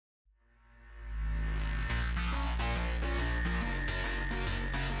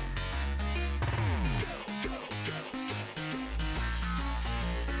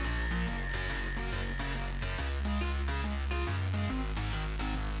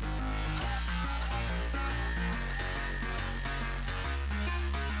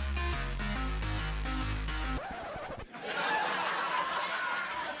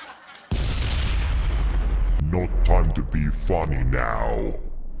time to be funny now.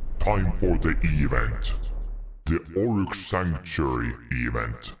 Time for the event. The Oryx Sanctuary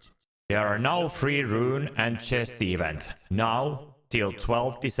event. There are now free rune and chest event. Now till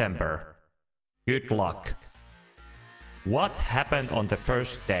 12 December. Good luck. What happened on the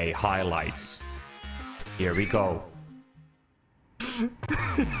first day highlights? Here we go.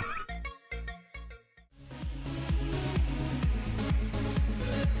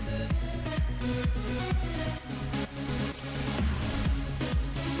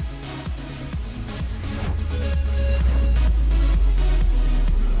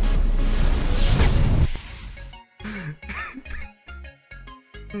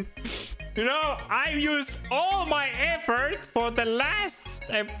 You know, I've used all my effort for the last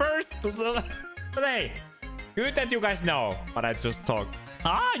first day. Good that you guys know, but I just talk.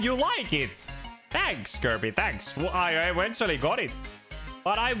 Ah, you like it? Thanks, Kirby. Thanks. Well, I eventually got it,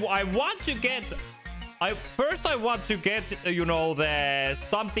 but I want to get. First I want to get, you know, the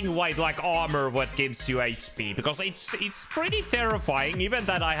something white like armor what gives you HP, because it's pretty terrifying. Even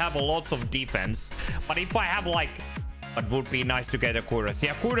that I have lots of defense, but if I have like. But would be nice to get a Kuras.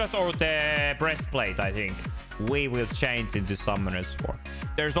 Yeah, Kuras or the breastplate, I think. We will change into Summoner's War.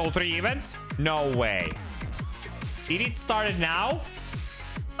 There's all 3 event? No way. Did it start now?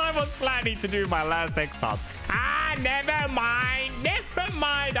 I was planning to do my last exile. Ah, never mind. Never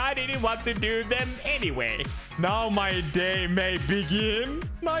mind. I didn't want to do them anyway. Now my day may begin.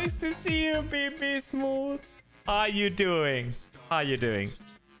 Nice to see you, BB Smooth. How you doing? How you doing?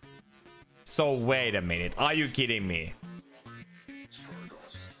 So wait a minute. Are you kidding me?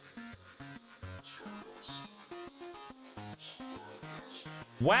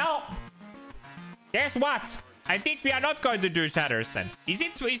 Well, guess what? I think we are not going to do shatters then. Is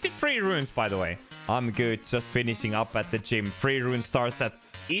it free runes, by the way? I'm good. Just finishing up at the gym. Free rune starts at...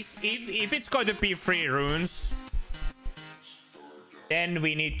 If it's going to be free runes, then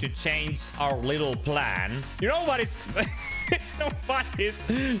we need to change our little plan. You know what is...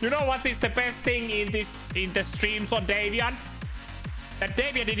 You know what is the best thing in the streams on Deivian? That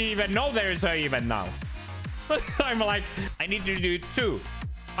Deivian didn't even know there is an event now. I'm like, I need to do 2.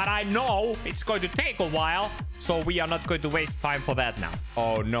 But I know it's going to take a while, so we are not going to waste time for that now.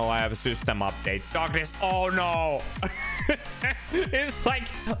 Oh no, I have a system update. Darkness, oh no. It's like,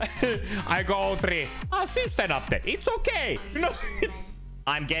 I go 3. Oh, system update. It's okay. You know,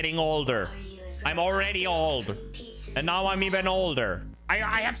 I'm getting older. I'm already old. And now I'm even older.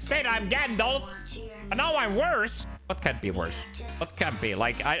 I have said I'm Gandalf, and now I'm worse. What can be worse? What can be?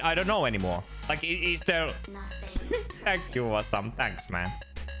 Like, I don't know anymore. Like, is there... Thank you, awesome. Thanks, man.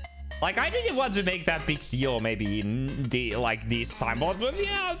 Like, I didn't want to make that big deal maybe in the, like, this time. But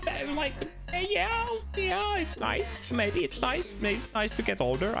yeah, like, yeah, it's nice. Maybe it's nice. Maybe it's nice to get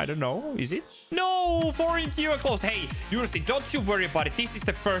older. I don't know. Is it? No, foreign queue closed. Hey, Yursi, don't you worry about it. This is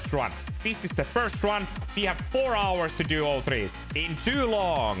the first run. This is the first run. We have 4 hours to do all 3s. Been too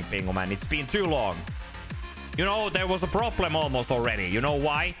long, Pingo man. It's been too long. You know, there was a problem almost already. You know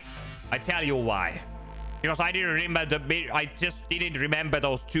why? I tell you why. Because I didn't remember I just didn't remember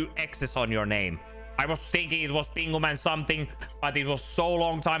those 2 X's on your name. I was thinking it was Pingo man something, but it was so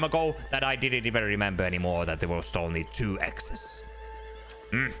long time ago that I didn't even remember anymore that there was only 2 X's.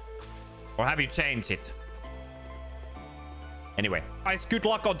 Or have you changed it? Anyway, guys, good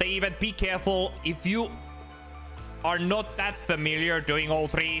luck on the event. Be careful. If you are not that familiar doing all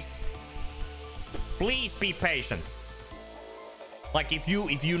 3s, please be patient. Like, if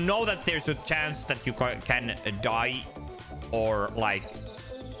you know that there's a chance that you can die, or like,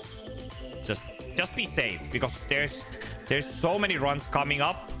 just be safe, because there's so many runs coming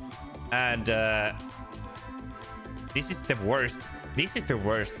up, and this is the worst. This is the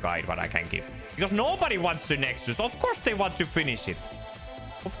worst guide what I can give, because nobody wants to Nexus. Of course they want to finish it.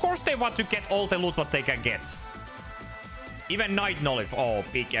 Of course they want to get all the loot what they can get. Even Night Knowledge. Oh,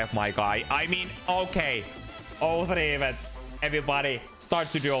 big F, my guy. I mean, okay. All 3 event. Everybody,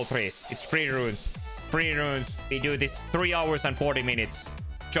 start to do all 3s. It's free runes. Free runes. We do this 3 hours and 40 minutes.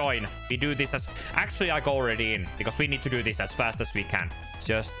 Join. We do this as... Actually, I go already in, because we need to do this as fast as we can.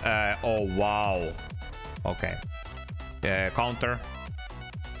 Just, oh, wow. Okay. Counter.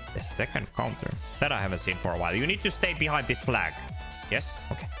 The second counter. That I haven't seen for a while. You need to stay behind this flag. Yes?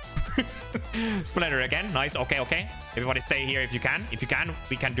 Okay. Splatter again. Nice. Okay. Everybody stay here if you can. If you can,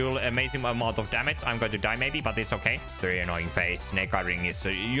 we can do an amazing amount of damage. I'm going to die maybe, but it's okay. Very annoying phase. Snake Eye Ring is...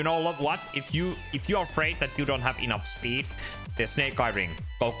 you know what? If you're afraid that you don't have enough speed, the Snake Eye Ring,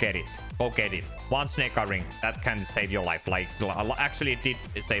 go get it. Go get it. 1 Snake Eye Ring. That can save your life. Like, actually, it did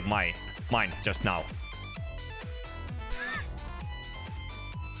save mine just now.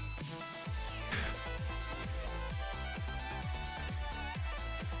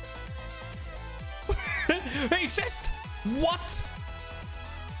 Hey, chest! What?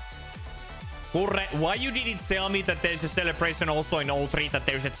 Kurre, why you didn't tell me that there's a celebration also in 03 that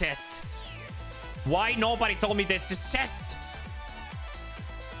there's a chest? Why nobody told me there's a chest?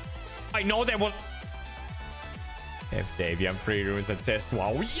 I know there was... If Deivian free runes and chest.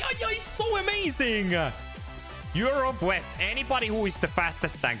 Wow. Yeah, it's so amazing. Europe West. Anybody who is the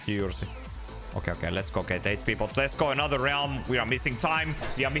fastest. Thank you, Yursi. Okay, let's go get 8 people. Let's go another realm. We are missing time.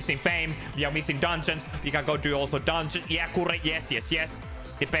 We are missing fame. We are missing dungeons. We can go do also dungeons. Yeah, correct. Yes.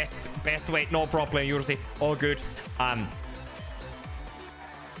 The best way. No problem, Yursi. All good.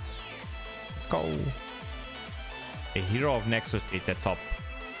 Let's go. The hero of Nexus is the top.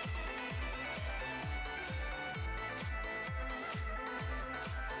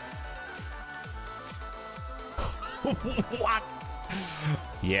 What?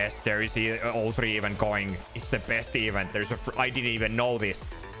 Yes, there is a 03 event going. It's the best event. There's a I didn't even know this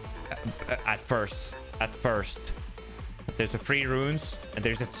at first. There's a free runes and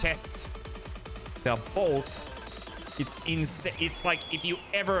there's a chest. They are both. It's insane. It's like if you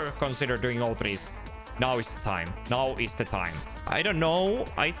ever consider doing 03s, now is the time. Now is the time. I don't know.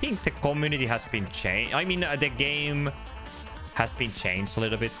 I think the community has been changed. I mean, the game has been changed a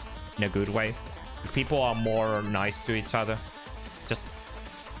little bit in a good way. People are more nice to each other. Just,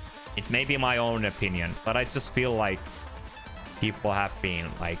 it may be my own opinion, but I just feel like people have been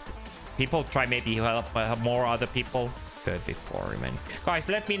like, people try maybe help more other people. 34 man. Guys,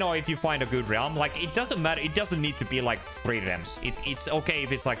 let me know if you find a good realm. Like, it doesn't matter. It doesn't need to be like 3 realms. It's okay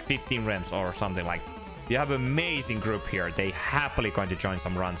if it's like 15 realms or something. Like, you have an amazing group here. They happily going to join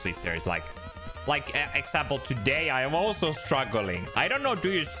some runs if there is like example today. I am also struggling. I don't know.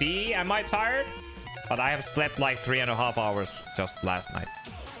 Do you see? Am I tired? But I have slept like 3.5 hours just last night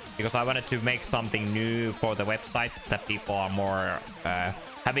because I wanted to make something new for the website that people are more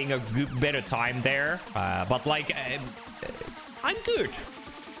having a better time there. But like, I'm good.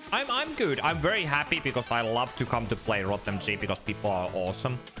 I'm good. I'm very happy because I love to come to play RotMG because people are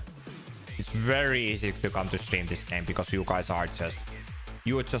awesome. It's very easy to come to stream this game because you guys are just,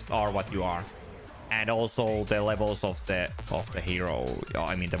 you just are what you are. And also the levels of the hero,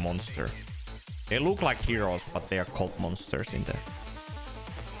 I mean the monster. They look like heroes, but they are called monsters in the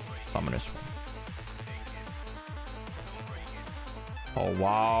summoners. Oh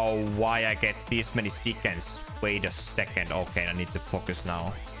wow, why I get this many seconds? Wait a second. Okay, I need to focus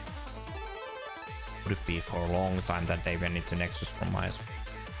now. Could it be for a long time that they went into Nexus from my...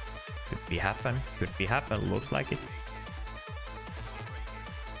 Could be happen. Looks like it.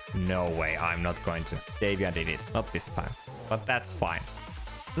 No way, I'm not going to. Deivian did it. Not this time. But that's fine.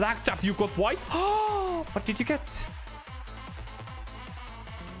 Black tap, you got white? Oh, what did you get?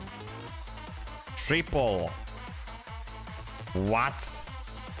 Triple. What?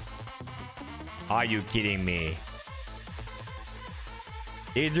 Are you kidding me?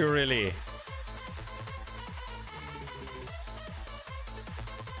 Did you really?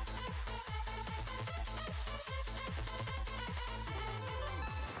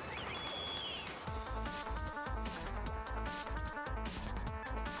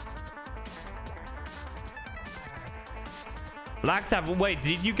 Black tap, wait,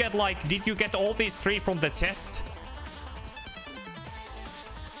 did you get all these 3 from the chest?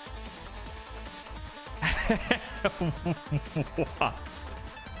 What?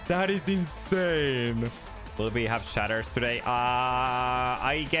 That is insane. Will we have shatters today?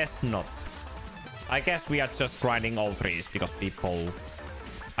 I guess not. I guess we are just grinding all 3s because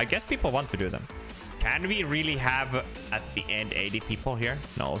I guess people want to do them. Can we really have at the end 80 people here?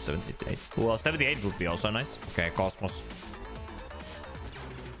 No, 78. Well, 78 would be also nice. Okay, Cosmos.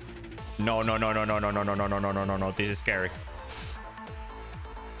 No. This is scary.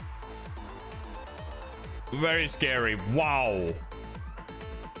 Very scary. Wow.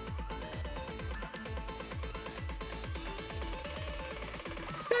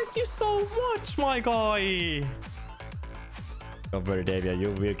 Thank you so much, my guy. Don't worry, Deivian.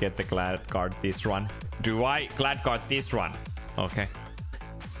 You will get the glad card this run. Do I? Glad card this run. Okay.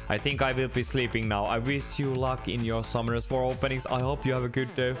 I think I will be sleeping now. I wish you luck in your Summoners War openings. I hope you have a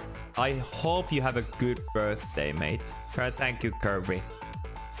good day. I hope you have a good birthday, mate. Thank you, Kirby.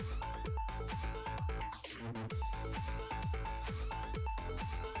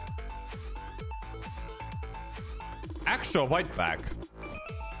 Actual white bag.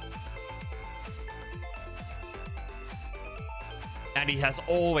 And he has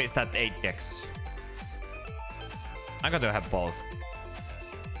always that 8 decks. I'm gonna have both.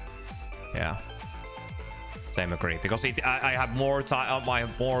 Yeah. Same agree. Because I have more time, I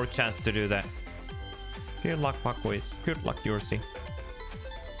have more chance to do that. Good luck, Paquiz. Good luck, Yursi.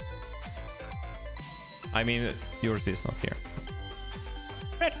 I mean, yours is not here.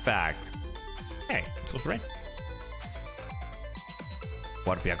 Red bag. Hey, it was red.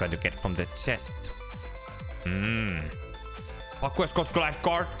 What we are going to get from the chest? Paku has got life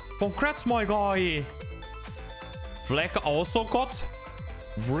card. Congrats, my guy. Fleck also got.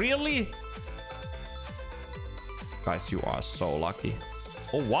 Really? Guys, you are so lucky.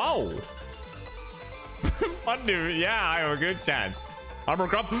 Oh, wow. Undo. Yeah, I have a good chance. Armor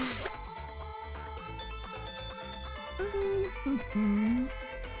crop.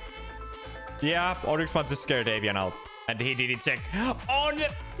 Yeah, Oryx wants to scare Deivian out. And he didn't check. Oh, no.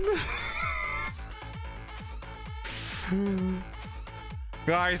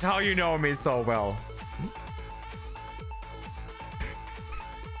 Guys, how you know me so well?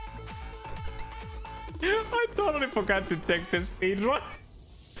 I totally forgot to check the speedrun.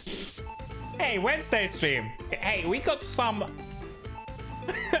 Hey, Wednesday stream. Hey, we got some...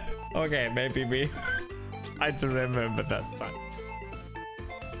 Okay, maybe we try to remember that time.